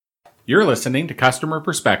You're listening to Customer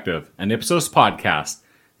Perspective, an Ipsos podcast.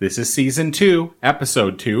 This is Season 2,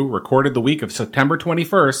 Episode 2, recorded the week of September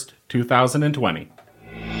 21st, 2020.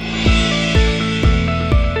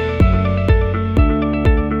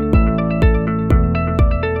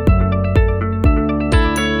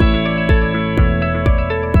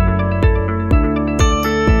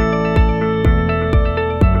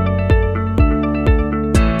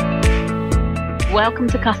 Welcome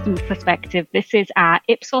to Customer Perspective. This is our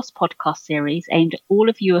Ipsos podcast series aimed at all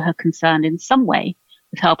of you who are concerned in some way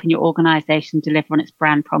with helping your organization deliver on its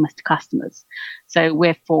brand promise to customers. So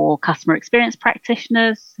we're for customer experience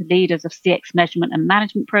practitioners, leaders of CX measurement and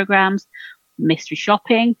management programs, mystery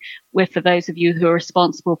shopping. We're for those of you who are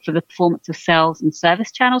responsible for the performance of sales and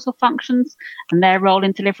service channels or functions and their role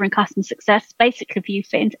in delivering customer success. Basically, if you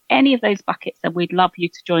fit into any of those buckets, then we'd love you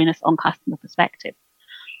to join us on Customer Perspective.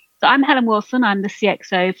 So I'm Helen Wilson. I'm the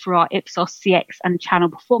CXO for our Ipsos CX and channel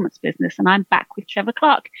performance business, and I'm back with Trevor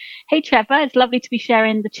Clark. Hey, Trevor, it's lovely to be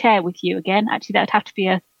sharing the chair with you again. Actually, that would have to be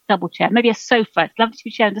a double chair, maybe a sofa. It's lovely to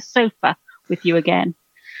be sharing the sofa with you again.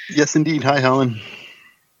 Yes, indeed. Hi, Helen.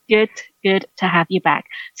 Good to have you back.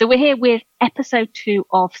 So we're here with episode 2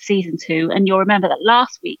 of season 2. And you'll remember that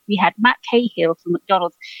last week we had Matt Cahill from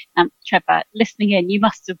McDonald's. Trevor, listening in, you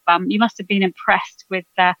must have been impressed with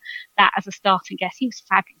that as a starting guest. He was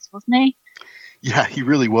fabulous, wasn't he? Yeah, he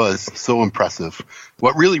really was. So impressive.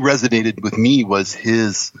 What really resonated with me was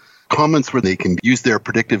his comments where they can use their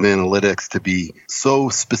predictive analytics to be so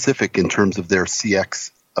specific in terms of their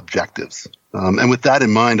CX objectives. And with that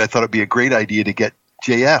in mind, I thought it'd be a great idea to get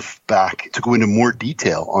JF back to go into more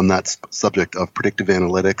detail on that subject of predictive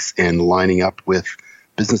analytics and lining up with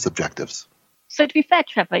business objectives. So to be fair,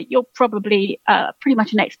 Trevor, you're probably pretty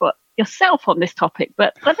much an expert yourself on this topic.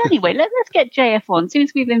 But anyway, let's get JF on, as soon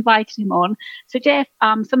as we've invited him on. So JF,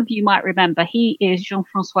 some of you might remember, he is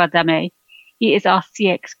Jean-François Damet. He is our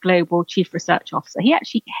CX Global Chief Research Officer. He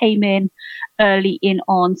actually came in early in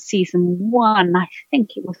on season 1. I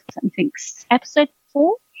think it was, episode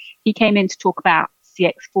 4. He came in to talk about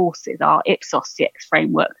CX Forces, our Ipsos CX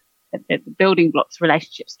framework, the building blocks,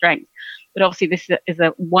 relationship strength. But obviously this is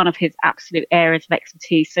one of his absolute areas of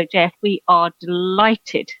expertise. So Jeff, we are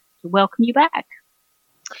delighted to welcome you back.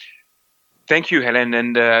 Thank you, Helen,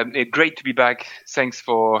 and great to be back. Thanks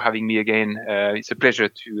for having me again. It's a pleasure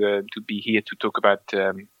to be here to talk about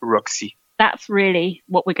Roxy. That's really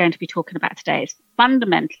what we're going to be talking about today. Is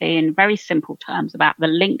fundamentally, in very simple terms, about the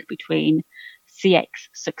link between CX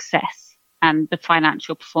success and the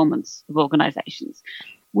financial performance of organizations.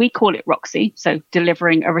 We call it Roxy, so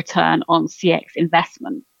delivering a return on CX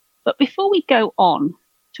investment. But before we go on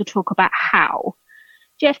to talk about how,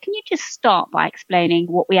 Jeff, can you just start by explaining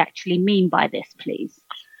what we actually mean by this, please?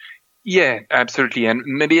 Yeah, absolutely. And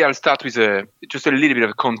maybe I'll start with just a little bit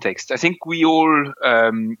of context. I think we all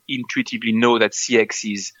intuitively know that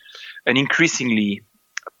CX is an increasingly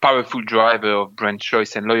powerful driver of brand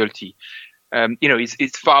choice and loyalty.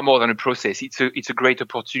 It's far more than a process. It's a great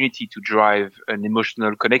opportunity to drive an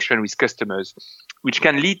emotional connection with customers, which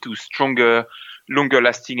can lead to stronger, longer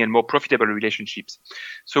lasting and more profitable relationships.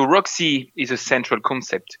 So Roxy is a central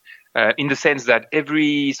concept in the sense that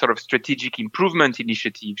every sort of strategic improvement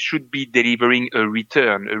initiative should be delivering a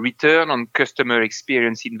return on customer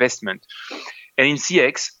experience investment. And in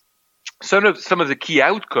CX, some of the key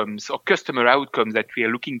outcomes or customer outcomes that we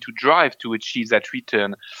are looking to drive to achieve that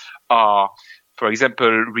return are, for example,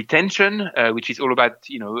 retention, which is all about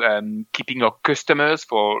keeping our customers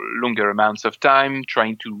for longer amounts of time,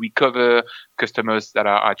 trying to recover customers that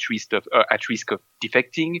are at risk of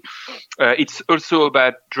defecting. It's also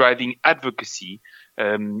about driving advocacy.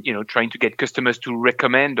 Trying to get customers to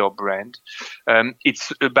recommend our brand.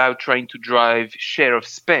 It's about trying to drive share of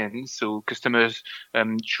spend, so customers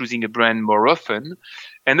choosing a brand more often.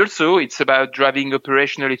 And also it's about driving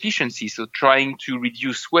operational efficiency, so trying to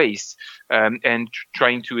reduce waste and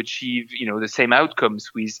trying to achieve the same outcomes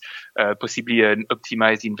with possibly an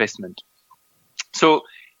optimized investment. So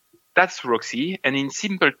that's Roxy. And in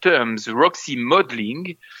simple terms, Roxy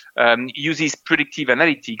modeling uses predictive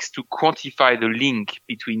analytics to quantify the link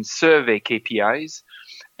between survey KPIs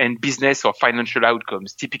and business or financial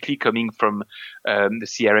outcomes, typically coming from the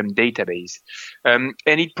CRM database. And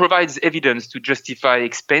it provides evidence to justify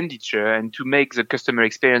expenditure and to make the customer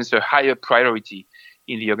experience a higher priority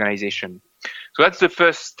in the organization. So that's the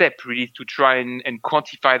first step, really, to try and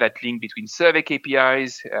quantify that link between survey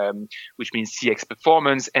KPIs, which means CX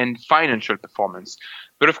performance, and financial performance.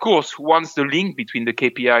 But of course, once the link between the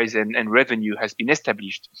KPIs and revenue has been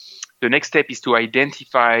established, the next step is to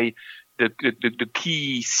identify the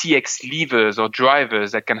key CX levers or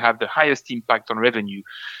drivers that can have the highest impact on revenue.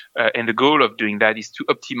 And the goal of doing that is to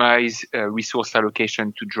optimize resource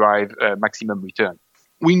allocation to drive maximum return.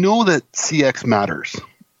 We know that CX matters.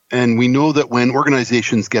 And we know that when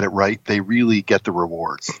organizations get it right, they really get the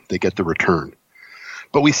rewards. They get the return.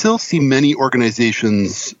 But we still see many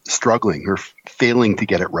organizations struggling or failing to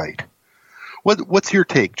get it right. What's your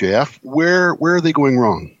take, JF? Where are they going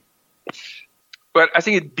wrong? Well, I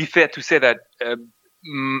think it'd be fair to say that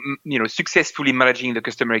successfully managing the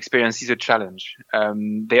customer experience is a challenge.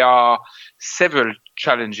 There are several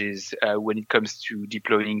challenges when it comes to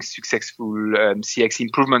deploying successful CX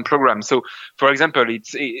improvement programs. So, for example,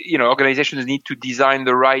 it's organizations need to design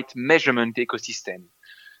the right measurement ecosystem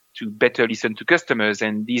to better listen to customers.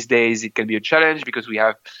 And these days it can be a challenge because we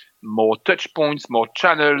have more touch points, more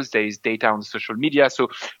channels, there is data on social media. So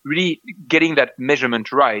really getting that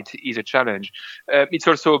measurement right is a challenge. It's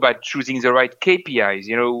also about choosing the right KPIs.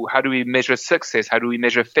 How do we measure success? How do we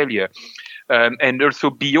measure failure? And also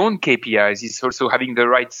beyond KPIs, it's also having the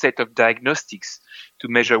right set of diagnostics to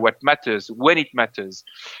measure what matters, when it matters.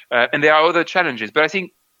 And there are other challenges. But I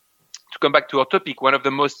think to come back to our topic, one of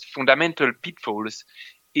the most fundamental pitfalls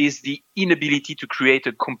is the inability to create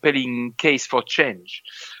a compelling case for change.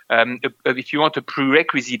 If you want, a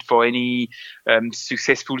prerequisite for any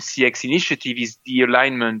successful CX initiative is the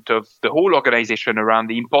alignment of the whole organization around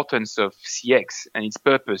the importance of CX and its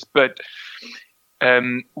purpose. But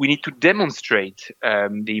we need to demonstrate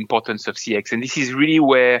the importance of CX. And this is really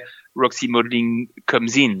where Roxy modeling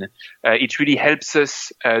comes in. It really helps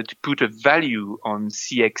us to put a value on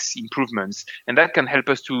CX improvements, and that can help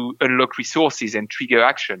us to unlock resources and trigger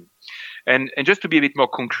action. And just to be a bit more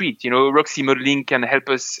concrete, Roxy modeling can help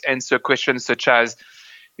us answer questions such as,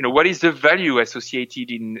 what is the value associated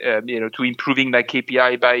in, to improving my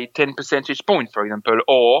KPI by 10 percentage points, for example,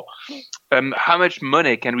 or how much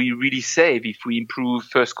money can we really save if we improve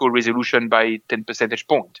first call resolution by 10 percentage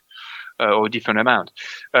point? Or a different amount.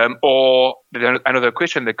 Or another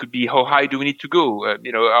question that could be, how high do we need to go?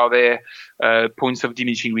 Are there points of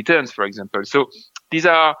diminishing returns, for example? So these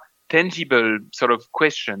are tangible sort of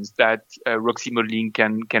questions that Roxy modeling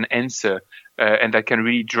can answer and that can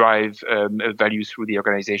really drive value through the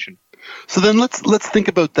organization. So then let's think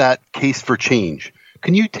about that case for change.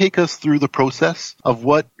 Can you take us through the process of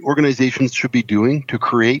what organizations should be doing to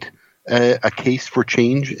create a case for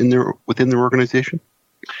change within their organization?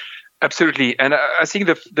 Absolutely. And I think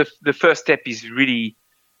the first step is really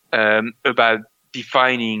about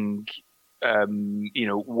defining,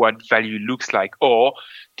 what value looks like, or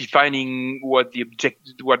defining what the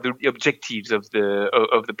objectives of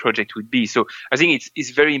the project would be. So I think it's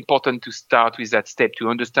very important to start with that step to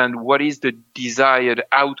understand what is the desired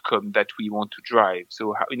outcome that we want to drive.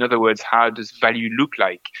 So in other words, how does value look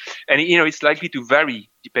like? And it's likely to vary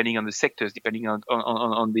depending on the sectors, depending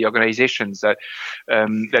on the organizations that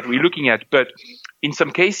we're looking at. But in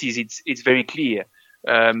some cases, it's very clear.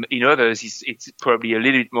 In others, it's probably a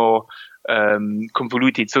little bit more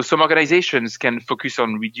convoluted. So some organizations can focus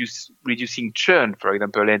on reducing churn, for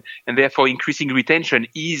example, and therefore increasing retention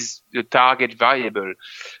is the target variable.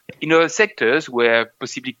 In other sectors where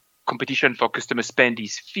possibly competition for customer spend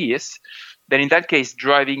is fierce, then in that case,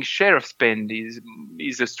 driving share of spend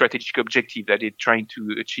is a strategic objective that it's trying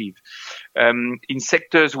to achieve. In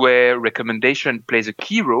sectors where recommendation plays a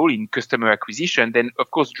key role in customer acquisition, then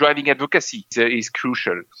of course driving advocacy is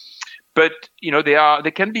crucial. But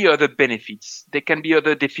there can be other benefits. There can be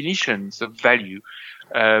other definitions of value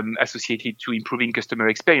associated to improving customer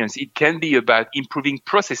experience. It can be about improving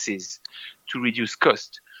processes to reduce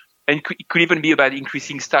cost. And it could even be about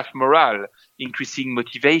increasing staff morale, increasing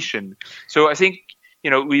motivation. So I think,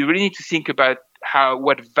 we really need to think about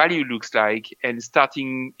what value looks like and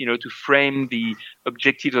starting, to frame the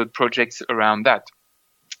objectives of projects around that.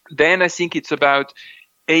 Then I think it's about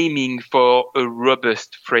aiming for a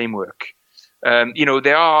robust framework.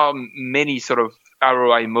 There are many sort of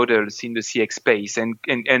ROI models in the CX space, and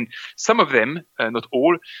some of them, not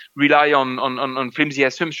all, rely on flimsy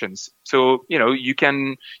assumptions. So you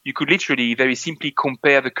could literally very simply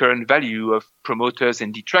compare the current value of promoters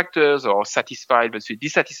and detractors, or satisfied versus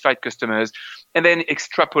dissatisfied customers, and then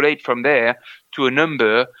extrapolate from there to a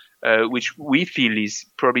number which we feel is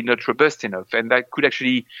probably not robust enough, and that could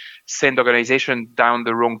actually send organizations down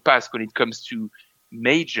the wrong path when it comes to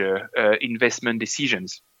major investment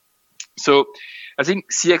decisions. So I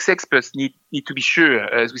think CX experts need to be sure,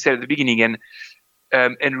 as we said at the beginning,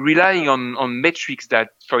 and relying on metrics that,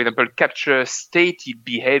 for example, capture stated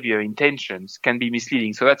behavior intentions can be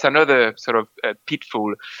misleading. So that's another sort of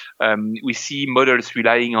pitfall. We see models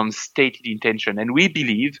relying on stated intention, and we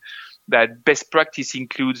believe that best practice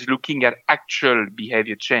includes looking at actual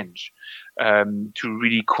behavior change to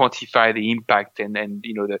really quantify the impact and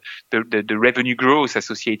the revenue growth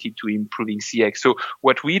associated to improving CX. So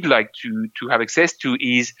what we'd like to have access to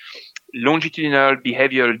is longitudinal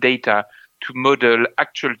behavioral data to model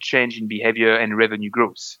actual change in behavior and revenue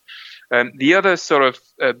growth. The other sort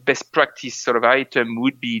of best practice sort of item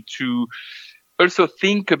would be to also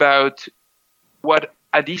think about what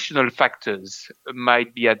additional factors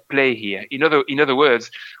might be at play here. In other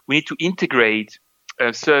words, we need to integrate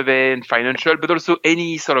survey and financial, but also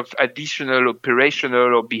any sort of additional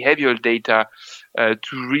operational or behavioral data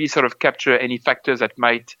to really sort of capture any factors that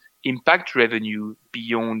might impact revenue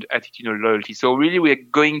beyond attitudinal loyalty. So really, we are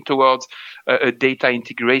going towards a data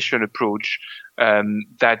integration approach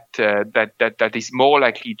that is more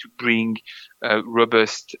likely to bring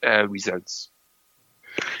robust results.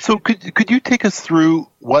 So could you take us through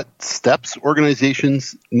what steps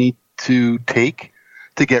organizations need to take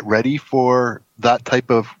to get ready for that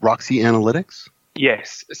type of Roxy analytics?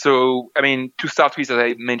 Yes. So, I mean, to start with, as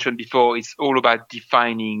I mentioned before, it's all about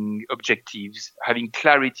defining objectives, having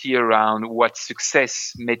clarity around what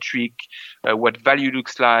success metric, what value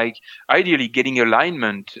looks like, ideally getting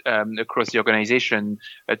alignment across the organization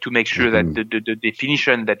to make sure that the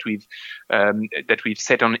definition that we've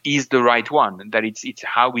set on is the right one, that it's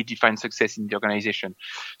how we define success in the organization.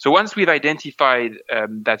 So once we've identified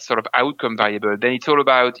that sort of outcome variable, then it's all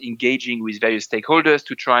about engaging with various stakeholders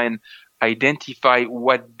to try and identify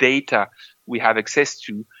what data we have access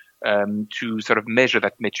to sort of measure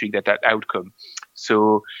that metric, that outcome.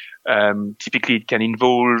 So typically it can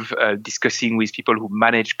involve discussing with people who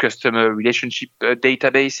manage customer relationship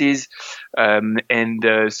databases.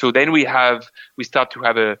 So then we start to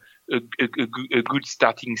have a good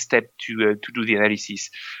starting step to do the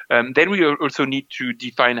analysis. Then we also need to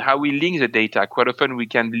define how we link the data. Quite often we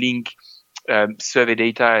can link survey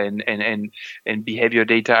data and behavior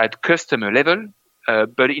data at customer level.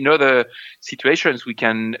 But in other situations, we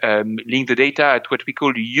can link the data at what we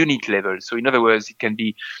call unit level. So in other words, it can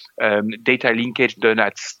be data linkage done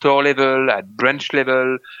at store level, at branch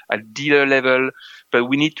level, at dealer level, but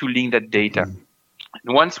we need to link that data.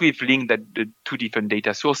 And once we've linked the two different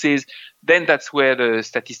data sources, then that's where the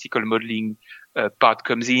statistical modeling part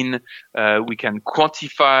comes in. We can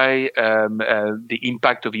quantify the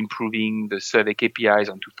impact of improving the survey KPIs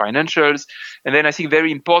onto financials. And then I think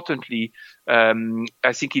very importantly,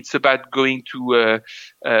 I think it's about going to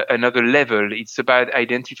another level. It's about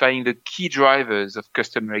identifying the key drivers of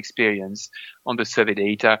customer experience on the survey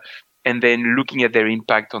data, and then looking at their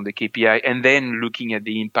impact on the KPI, and then looking at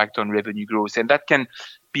the impact on revenue growth. And that can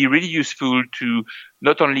be really useful to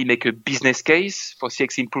not only make a business case for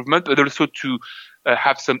CX improvement, but also to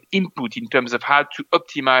have some input in terms of how to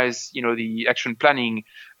optimize, the action planning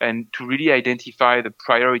and to really identify the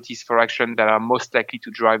priorities for action that are most likely to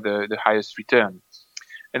drive the highest return.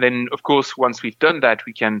 And then, of course, once we've done that,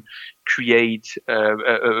 we can create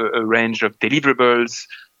a range of deliverables.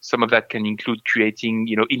 Some of that can include creating,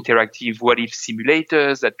 interactive what-if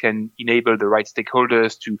simulators that can enable the right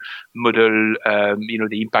stakeholders to model,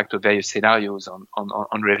 the impact of various scenarios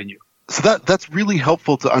on revenue. So that's really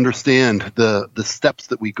helpful to understand the steps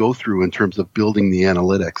that we go through in terms of building the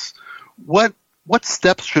analytics. What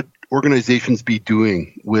steps should organizations be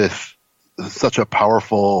doing with such a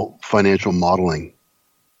powerful financial modeling?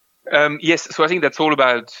 Yes, so I think that's all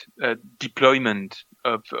about deployment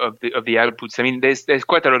of the outputs. I mean, there's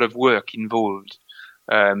quite a lot of work involved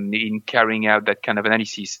in carrying out that kind of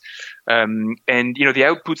analysis, and the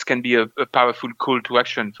outputs can be a powerful call to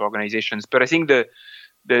action for organizations. But I think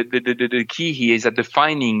the key here is that the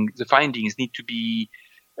findings need to be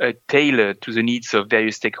tailored to the needs of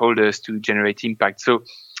various stakeholders to generate impact. So,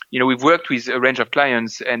 we've worked with a range of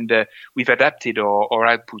clients and we've adapted our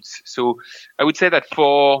outputs. So I would say that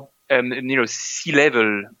for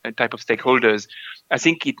C-level type of stakeholders, I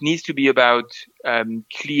think it needs to be about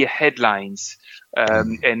clear headlines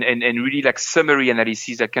and really like summary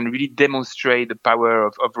analysis that can really demonstrate the power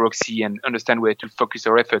of Roxy and understand where to focus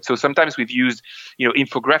our efforts. So sometimes we've used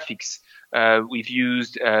infographics. We've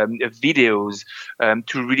used videos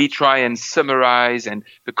to really try and summarize and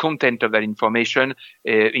the content of that information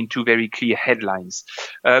into very clear headlines.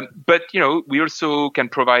 But we also can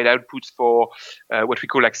provide outputs for what we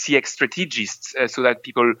call like CX strategists, so that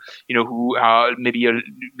people who are maybe a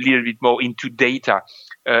little bit more into data.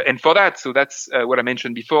 And for that, so that's what I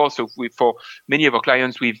mentioned before. So for many of our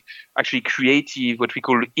clients, we've actually created what we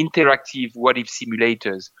call interactive what-if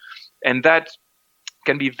simulators, and that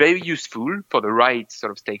can be very useful for the right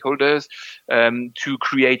sort of stakeholders to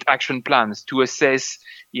create action plans, to assess,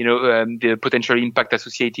 the potential impact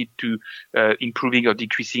associated to improving or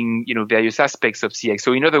decreasing, various aspects of CX.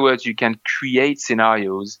 So in other words, you can create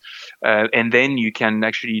scenarios and then you can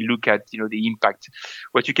actually look at, the impact.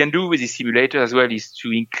 What you can do with the simulator as well is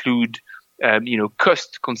to include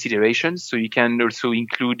cost considerations. So you can also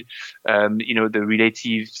include, the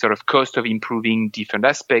relative sort of cost of improving different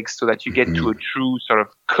aspects so that you get to a true sort of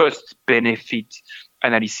cost benefit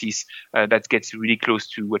analysis that gets really close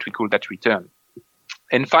to what we call that return.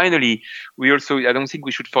 And finally, I don't think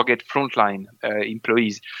we should forget frontline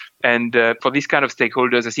employees. And for this kind of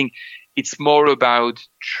stakeholders, I think it's more about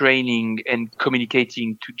training and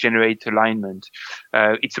communicating to generate alignment.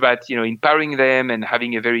 It's about, empowering them and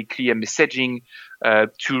having a very clear messaging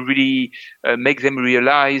to really make them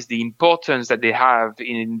realize the importance that they have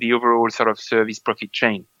in the overall sort of service profit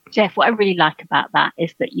chain. Jeff, what I really like about that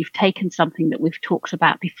is that you've taken something that we've talked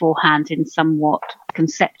about beforehand in somewhat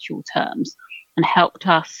conceptual terms and helped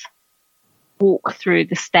us walk through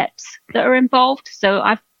the steps that are involved. So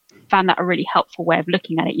I've found that a really helpful way of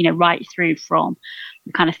looking at it, right through from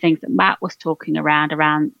the kind of things that Matt was talking around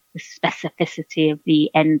the specificity of the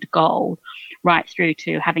end goal, right through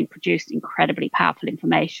to having produced incredibly powerful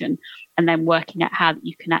information and then working out how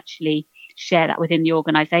you can actually share that within the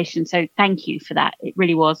organization. So thank you for that. It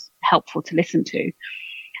really was helpful to listen to.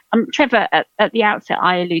 Trevor, at the outset,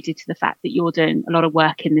 I alluded to the fact that you're doing a lot of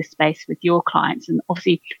work in this space with your clients. And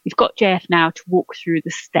obviously, we've got JF now to walk through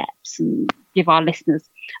the steps and give our listeners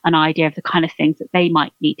an idea of the kind of things that they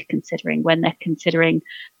might need considering when they're considering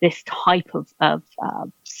this type of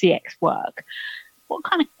CX work. What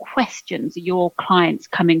kind of questions are your clients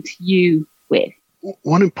coming to you with?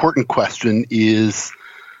 One important question is,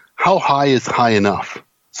 how high is high enough?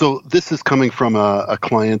 So this is coming from a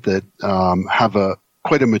client that have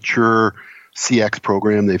quite a mature CX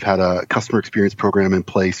program. They've had a customer experience program in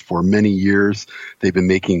place for many years. They've been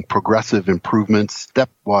making progressive improvements,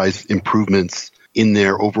 stepwise improvements in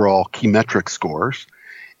their overall key metric scores.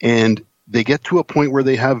 And they get to a point where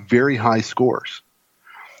they have very high scores.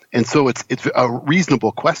 And so it's a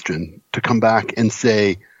reasonable question to come back and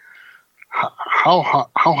say, how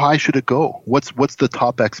high should it go? What's the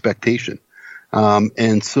top expectation?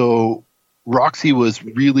 And so Roxy was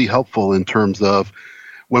really helpful in terms of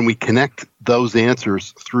when we connect those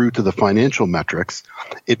answers through to the financial metrics,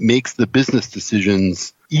 it makes the business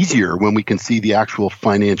decisions easier when we can see the actual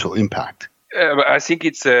financial impact. I think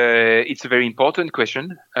it's a very important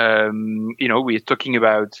question. We're talking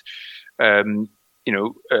about optimizing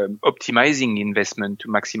investment to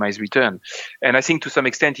maximize return, and I think to some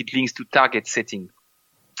extent it links to target setting.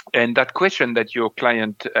 And that question that your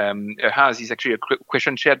client has is actually a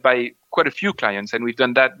question shared by quite a few clients, and we've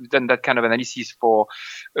done that kind of analysis for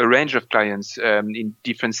a range of clients in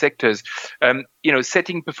different sectors.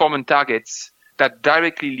 Setting performance targets that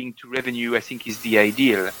directly link to revenue, I think, is the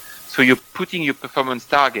ideal. So you're putting your performance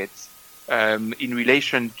targets in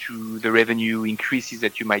relation to the revenue increases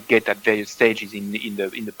that you might get at various stages in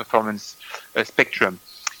the performance spectrum.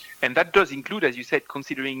 And that does include, as you said,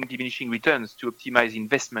 considering diminishing returns to optimize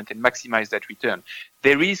investment and maximize that return.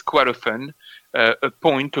 There is quite often a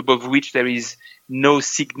point above which there is no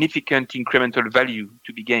significant incremental value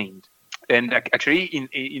to be gained. And actually,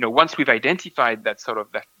 once we've identified that sort of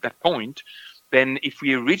that point, then if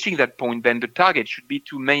we are reaching that point, then the target should be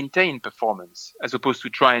to maintain performance as opposed to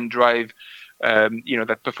try and drive,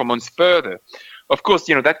 that performance further. Of course,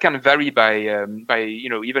 that can vary by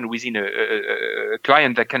even within a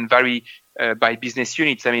client, that can vary by business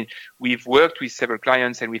units. I mean, we've worked with several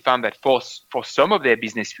clients and we found that for some of their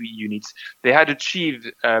business units, they had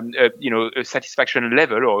achieved, a satisfaction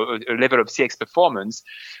level or a level of CX performance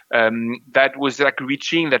that was like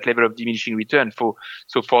reaching that level of diminishing return. For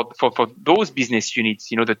those business units,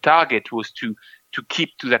 the target was to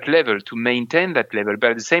keep to that level, to maintain that level.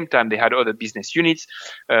 But at the same time, they had other business units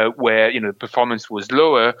where, performance was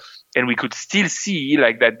lower, and we could still see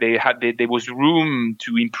like that there was room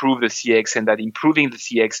to improve the CX, and that improving the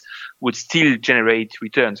CX would still generate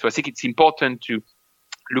returns. So I think it's important to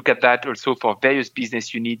look at that also for various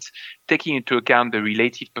business units, taking into account the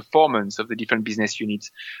relative performance of the different business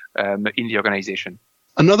units in the organization.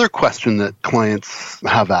 Another question that clients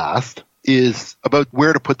have asked is about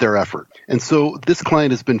where to put their effort. And so this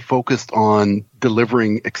client has been focused on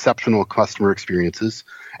delivering exceptional customer experiences,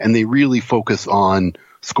 and they really focus on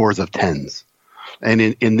scores of 10s. And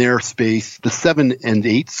in their space, the 7 and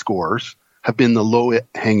 8 scores have been the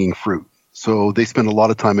low-hanging fruit. So they spend a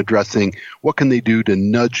lot of time addressing what can they do to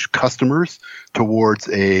nudge customers towards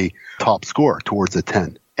a top score, towards a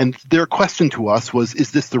 10. And their question to us was,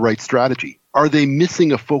 is this the right strategy? Are they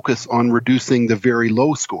missing a focus on reducing the very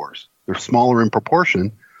low scores? They're smaller in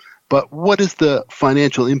proportion, but what is the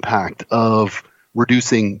financial impact of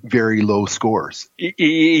reducing very low scores?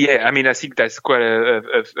 Yeah, I mean, I think that's quite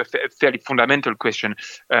a fairly fundamental question.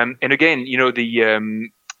 And again,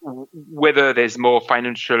 whether there's more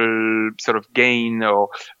financial sort of gain or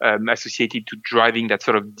associated to driving that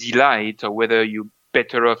sort of delight, or whether you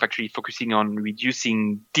better off actually focusing on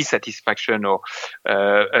reducing dissatisfaction, or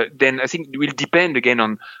then I think it will depend again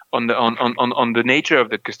on the nature of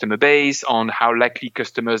the customer base, on how likely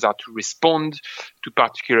customers are to respond to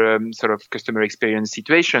particular sort of customer experience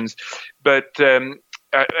situations. But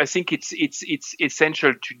I think it's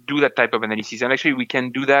essential to do that type of analysis, and actually we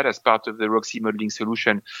can do that as part of the Roxy modeling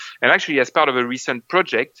solution. And actually, as part of a recent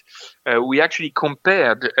project, we actually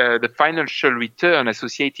compared the financial return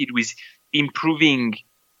associated with improving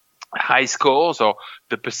high scores, or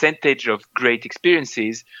the percentage of great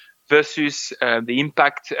experiences, versus the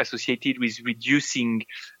impact associated with reducing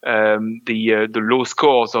the low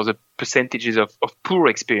scores, or the percentages of poor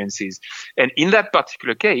experiences. And in that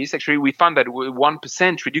particular case, actually, we found that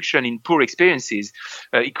 1% reduction in poor experiences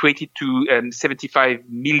equated to 75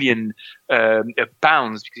 million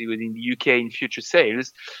pounds, because it was in the UK, in future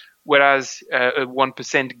sales, whereas a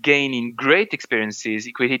 1% gain in great experiences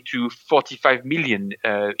equated to 45 million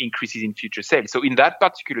increases in future sales. So in that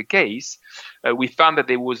particular case, we found that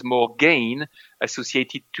there was more gain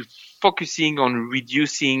associated to focusing on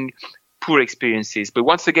reducing poor experiences. But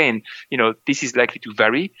once again, this is likely to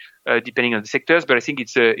vary depending on the sectors. But I think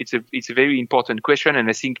it's a very important question, and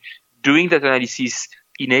I think doing that analysis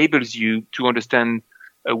enables you to understand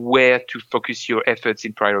where to focus your efforts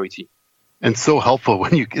in priority. And so helpful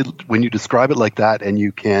when you describe it like that, and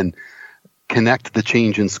you can connect the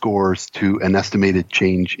change in scores to an estimated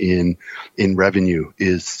change in revenue,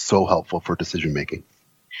 is so helpful for decision making.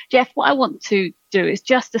 Jeff, what I want to do is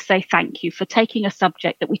just to say thank you for taking a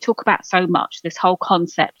subject that we talk about so much, this whole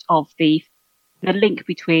concept of the link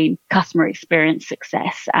between customer experience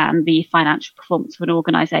success and the financial performance of an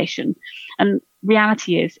organization. And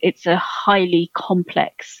reality is it's a highly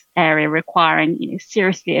complex area requiring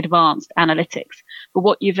seriously advanced analytics. But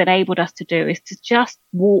what you've enabled us to do is to just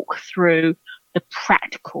walk through the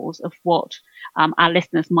practicals of what our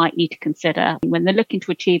listeners might need to consider when they're looking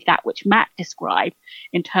to achieve that which Matt described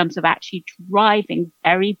in terms of actually driving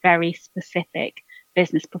very, very specific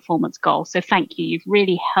business performance goals. So thank you. You've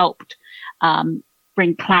really helped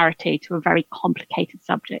bring clarity to a very complicated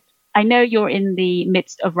subject. I know you're in the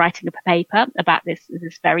midst of writing a paper about this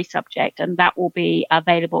very subject, and that will be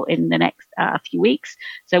available in the next few weeks.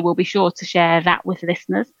 So we'll be sure to share that with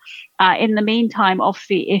listeners. In the meantime,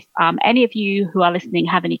 obviously, if any of you who are listening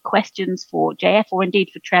have any questions for JF or indeed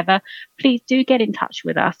for Trevor, please do get in touch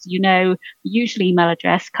with us. The usual email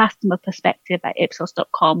address,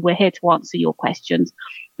 customerperspective@ipsos.com. We're here to answer your questions.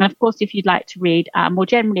 And of course, if you'd like to read more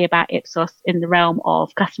generally about Ipsos in the realm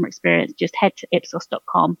of customer experience, just head to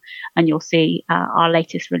ipsos.com and you'll see our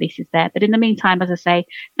latest releases there. But in the meantime, as I say,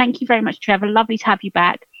 thank you very much, Trevor. Lovely to have you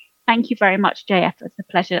back. Thank you very much, JF. It's a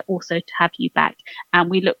pleasure also to have you back. And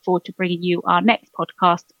we look forward to bringing you our next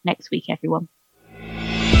podcast next week, everyone.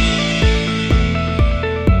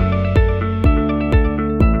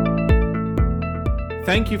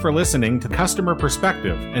 Thank you for listening to Customer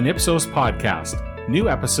Perspective, an Ipsos podcast. New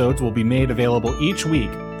episodes will be made available each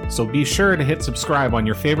week, so be sure to hit subscribe on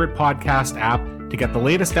your favorite podcast app to get the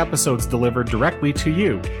latest episodes delivered directly to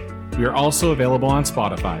you. We are also available on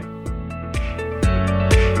Spotify.